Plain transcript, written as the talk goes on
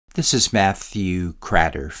This is Matthew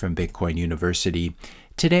Cratter from Bitcoin University.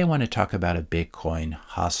 Today I want to talk about a Bitcoin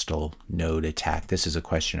hostile node attack. This is a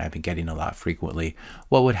question I've been getting a lot frequently.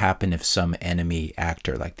 What would happen if some enemy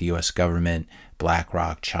actor like the US government,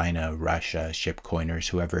 BlackRock, China, Russia, shitcoiners,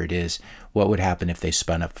 whoever it is, what would happen if they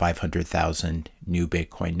spun up 500,000 new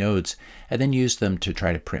Bitcoin nodes and then used them to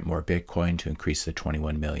try to print more Bitcoin to increase the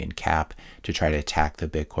 21 million cap, to try to attack the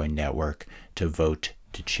Bitcoin network, to vote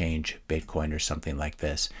to change Bitcoin or something like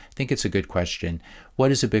this? I think it's a good question.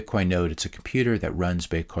 What is a Bitcoin node? It's a computer that runs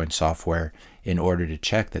Bitcoin software in order to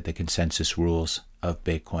check that the consensus rules of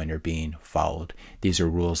Bitcoin are being followed. These are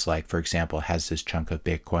rules like, for example, has this chunk of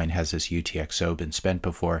Bitcoin, has this UTXO been spent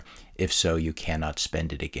before? If so, you cannot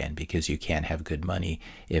spend it again because you can't have good money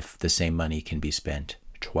if the same money can be spent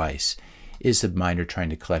twice. Is the miner trying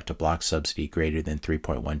to collect a block subsidy greater than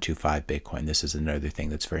 3.125 Bitcoin? This is another thing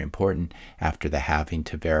that's very important after the halving,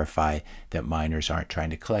 to verify that miners aren't trying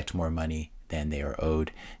to collect more money than they are owed.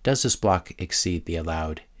 Does this block exceed the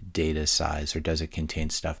allowed data size, or does it contain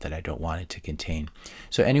stuff that I don't want it to contain?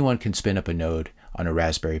 So anyone can spin up a node on a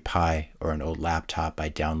Raspberry Pi or an old laptop by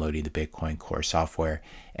downloading the Bitcoin Core software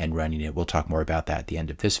and running it. We'll talk more about that at the end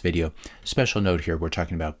of this video. Special note here, we're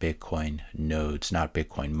talking about Bitcoin nodes, not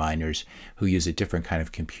Bitcoin miners, who use a different kind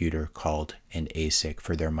of computer called an ASIC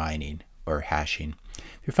for their mining or hashing.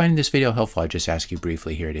 If you're finding this video helpful, I just ask you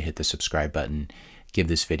briefly here to hit the subscribe button, give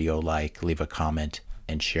this video a like, leave a comment,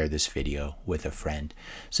 and share this video with a friend.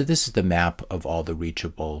 So this is the map of all the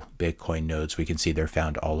reachable Bitcoin nodes. We can see they're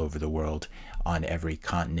found all over the world on every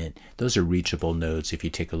continent. Those are reachable nodes. If you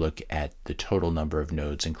take a look at the total number of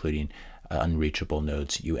nodes, including unreachable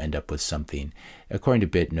nodes, you end up with something. According to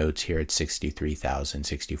BitNodes here, it's 63,000,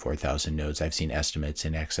 64,000 nodes. I've seen estimates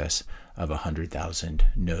in excess of 100,000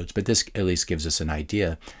 nodes, but this at least gives us an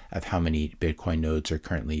idea of how many Bitcoin nodes are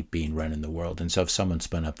currently being run in the world. And so if someone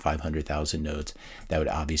spun up 500,000 nodes, that would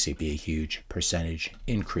obviously be a huge percentage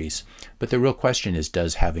increase. But the real question is,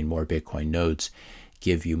 does having more Bitcoin nodes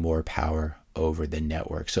give you more power over the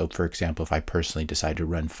network? So for example, if I personally decide to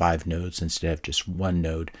run 5 nodes instead of just 1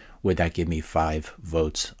 node, would that give me 5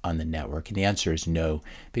 votes on the network? And the answer is no,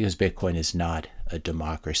 because Bitcoin is not a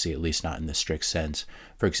democracy, at least not in the strict sense.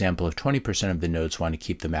 For example, if 20% of the nodes want to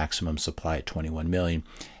keep the maximum supply at 21 million,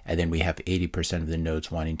 and then we have 80% of the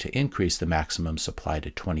nodes wanting to increase the maximum supply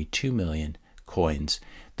to 22 million coins,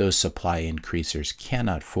 those supply increasers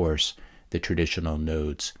cannot force the traditional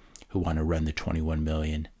nodes who want to run the 21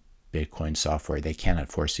 million Bitcoin software. They cannot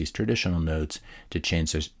force these traditional nodes to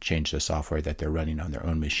change the software that they're running on their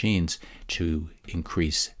own machines to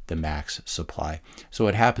increase the max supply. So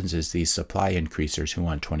what happens is these supply increasers who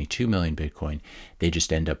want 22 million Bitcoin, they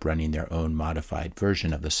just end up running their own modified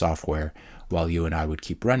version of the software, while you and I would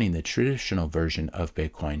keep running the traditional version of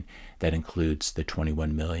Bitcoin that includes the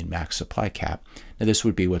 21 million max supply cap. Now this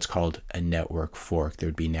would be what's called a network fork. There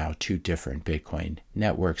would be now 2 different Bitcoin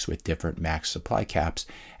networks with different max supply caps,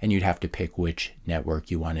 and you'd have to pick which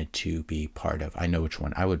network you wanted to be part of. I know which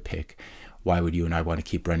one I would pick. Why would you and I want to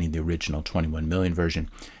keep running the original 21 million version?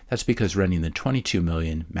 That's because running the 22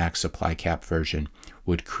 million max supply cap version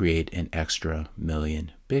would create an extra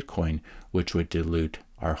million Bitcoin, which would dilute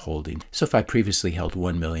our holding. So if I previously held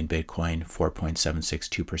 1 million Bitcoin,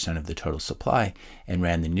 4.762% of the total supply, and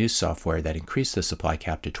ran the new software that increased the supply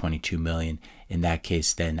cap to 22 million, in that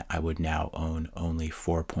case, then I would now own only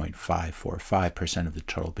 4.545% of the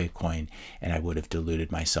total Bitcoin, and I would have diluted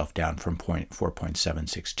myself down from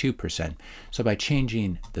 4.762%. So by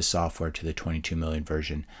changing the software to the 22 million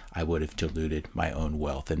version, I would have diluted my own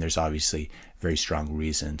wealth. And there's obviously very strong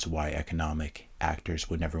reasons why economic actors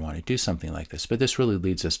would never want to do something like this. But this really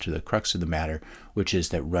leads us to the crux of the matter, which is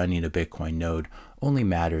that running a Bitcoin node only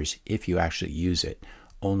matters if you actually use it.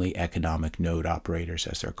 Only economic node operators,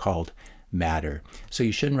 as they're called, matter. So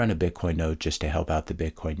you shouldn't run a Bitcoin node just to help out the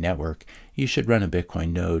Bitcoin network. You should run a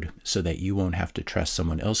Bitcoin node so that you won't have to trust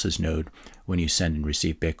someone else's node when you send and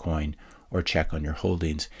receive Bitcoin or check on your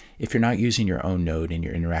holdings. If you're not using your own node and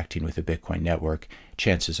you're interacting with a Bitcoin network,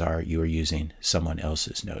 chances are you are using someone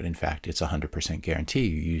else's node. In fact, it's 100% guarantee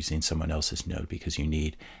you're using someone else's node, because you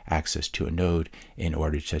need access to a node in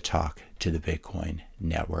order to talk to the Bitcoin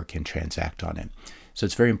network and transact on it. So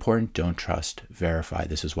it's very important. Don't trust, verify.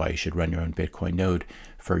 This is why you should run your own Bitcoin node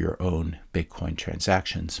for your own Bitcoin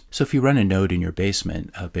transactions. So if you run a node in your basement,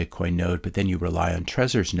 a Bitcoin node, but then you rely on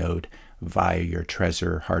Trezor's node via your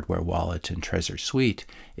Trezor hardware wallet and Trezor suite,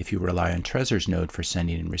 if you rely on Trezor's node for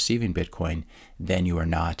sending and receiving Bitcoin, then you are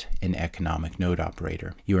not an economic node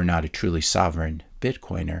operator. You are not a truly sovereign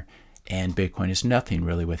Bitcoiner, and Bitcoin is nothing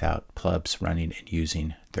really without plebs running and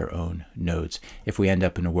using their own nodes. If we end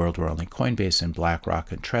up in a world where only Coinbase and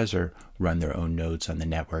BlackRock and Trezor run their own nodes on the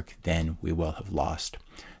network, then we will have lost.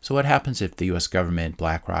 So what happens if the US government,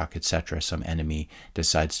 BlackRock, etc., some enemy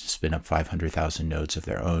decides to spin up 500,000 nodes of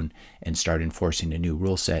their own and start enforcing a new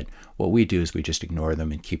rule set? What we do is we just ignore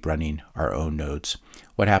them and keep running our own nodes.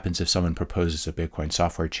 What happens if someone proposes a Bitcoin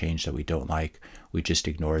software change that we don't like? We just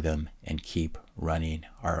ignore them and keep running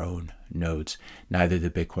our own nodes. Neither the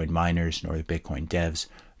Bitcoin miners nor the Bitcoin devs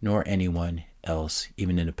nor anyone else,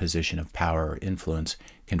 even in a position of power or influence,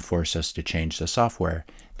 can force us to change the software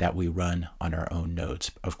that we run on our own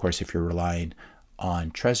nodes. Of course, if you're relying on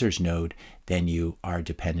Trezor's node, then you are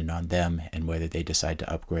dependent on them, and whether they decide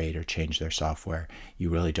to upgrade or change their software, you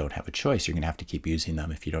really don't have a choice. You're going to have to keep using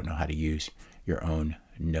them if you don't know how to use your own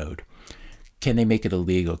node. Can they make it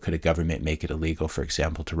illegal? Could a government make it illegal, for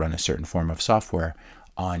example, to run a certain form of software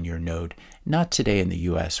on your node? Not today in the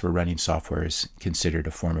US, where running software is considered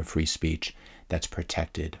a form of free speech that's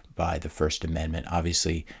protected by the First Amendment.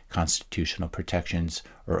 Obviously, constitutional protections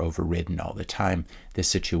are overridden all the time. This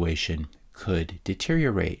situation could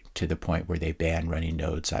deteriorate to the point where they ban running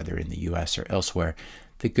nodes either in the US or elsewhere.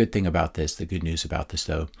 The good thing about this, the good news about this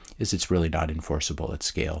though, is it's really not enforceable at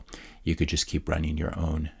scale. You could just keep running your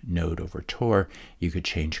own node over Tor. You could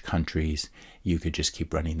change countries. You could just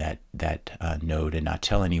keep running that node and not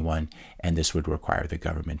tell anyone. And this would require the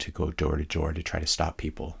government to go door to door to try to stop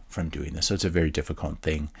people from doing this. So it's a very difficult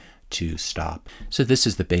thing to stop. So this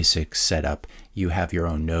is the basic setup. You have your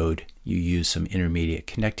own node. You use some intermediate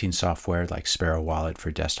connecting software like Sparrow Wallet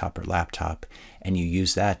for desktop or laptop, and you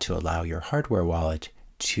use that to allow your hardware wallet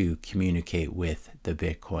to communicate with the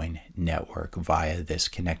Bitcoin network via this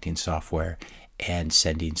connecting software and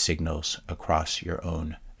sending signals across your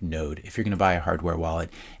own node. If you're going to buy a hardware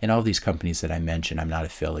wallet, and all these companies that I mentioned, I'm not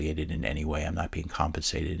affiliated in any way. I'm not being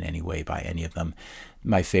compensated in any way by any of them.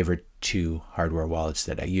 My favorite two hardware wallets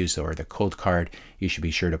that I use are the Cold Card. You should be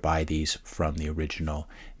sure to buy these from the original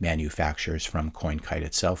manufacturers, from CoinKite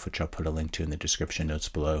itself, which I'll put a link to in the description notes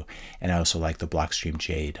below. And I also like the Blockstream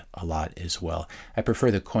Jade a lot as well. I prefer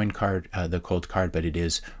the Cold Card, but it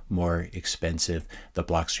is more expensive. The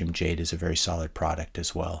Blockstream Jade is a very solid product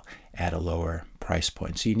as well at a lower price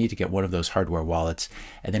point. So you need to get one of those hardware wallets,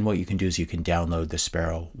 and then what you can do is you can download the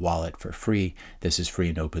Sparrow Wallet for free. This is free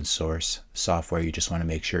and open source software. You just want to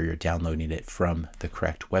make sure you're downloading it from the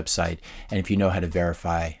correct website. And if you know how to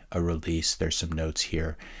verify a release, there's some notes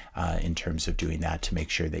here in terms of doing that to make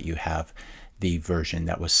sure that you have the version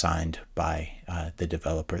that was signed by the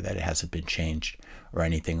developer, that it hasn't been changed or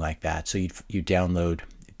anything like that. So you download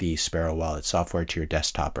the Sparrow Wallet software to your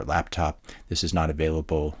desktop or laptop. This is not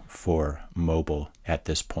available for mobile at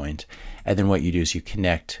this point. And then what you do is you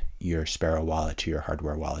connect your Sparrow Wallet to your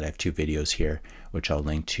hardware wallet. I have two videos here, which I'll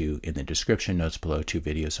link to in the description notes below, two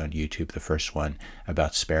videos on YouTube. The first one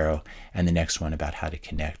about Sparrow, and the next one about how to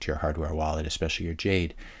connect your hardware wallet, especially your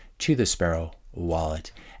Jade, to the Sparrow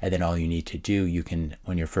Wallet. And then all you need to do, you can,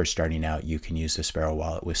 when you're first starting out, you can use the Sparrow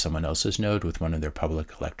Wallet with someone else's node, with one of their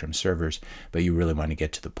public Electrum servers. But you really want to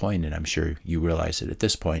get to the point, and I'm sure you realize that at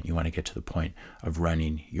this point, you want to get to the point of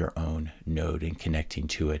running your own node and connecting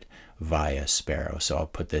to it via Sparrow. So I'll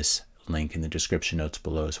put this link in the description notes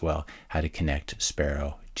below as well, how to connect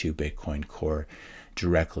Sparrow to Bitcoin Core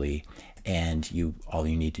directly. And all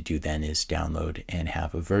you need to do then is download and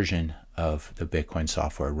have a version of the Bitcoin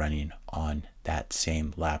software running on that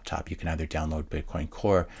same laptop. You can either download Bitcoin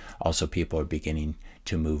Core. Also, people are beginning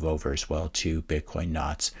to move over as well to Bitcoin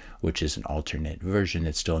Knots, which is an alternate version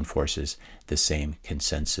that still enforces the same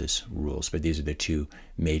consensus rules. But these are the two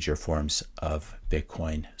major forms of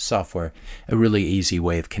Bitcoin software. A really easy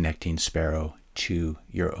way of connecting Sparrow to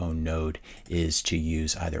your own node is to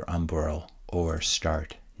use either Umbrel or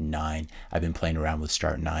Start9. I've been playing around with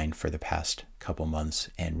Start9 for the past couple months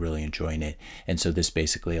and really enjoying it. And so this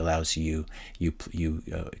basically allows you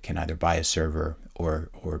can either buy a server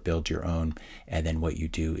or build your own, and then what you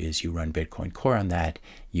do is you run Bitcoin Core on that.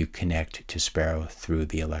 You connect to Sparrow through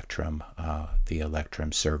the Electrum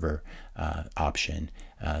server option,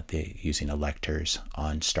 using electors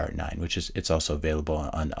on Start9, which is, it's also available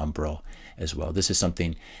on Umbrel as well. This is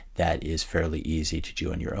something that is fairly easy to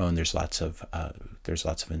do on your own. There's lots of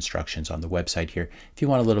instructions on the website here. If you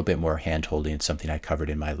want a little bit more hand-holding, it's something I covered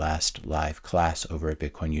in my last live class over at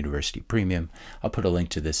Bitcoin University Premium. I'll put a link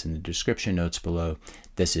to this in the description notes below.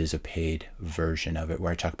 This is a paid version of it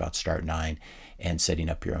where I talk about Start9 and setting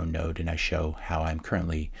up your own node, and I show how I'm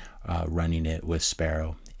currently running it with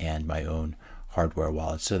Sparrow and my own hardware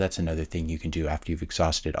wallet. So that's another thing you can do after you've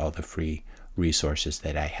exhausted all the free resources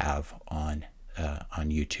that I have on on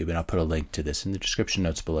YouTube. And I'll put a link to this in the description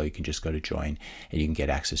notes below. You can just go to join and you can get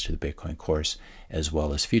access to the Bitcoin course, as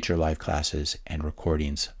well as future live classes and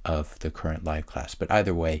recordings of the current live class. But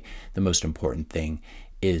either way, the most important thing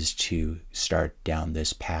is to start down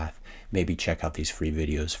this path. Maybe check out these free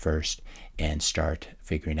videos first and start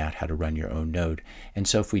figuring out how to run your own node. And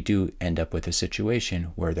so if we do end up with a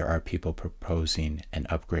situation where there are people proposing an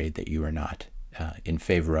upgrade that you are not in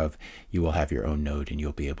favor of, you will have your own node and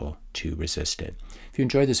you'll be able to resist it. If you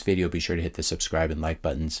enjoyed this video, be sure to hit the subscribe and like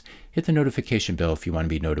buttons. Hit the notification bell if you want to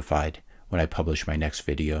be notified when I publish my next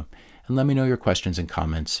video. And let me know your questions and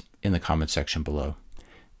comments in the comment section below.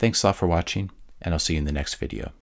 Thanks a lot for watching, and I'll see you in the next video.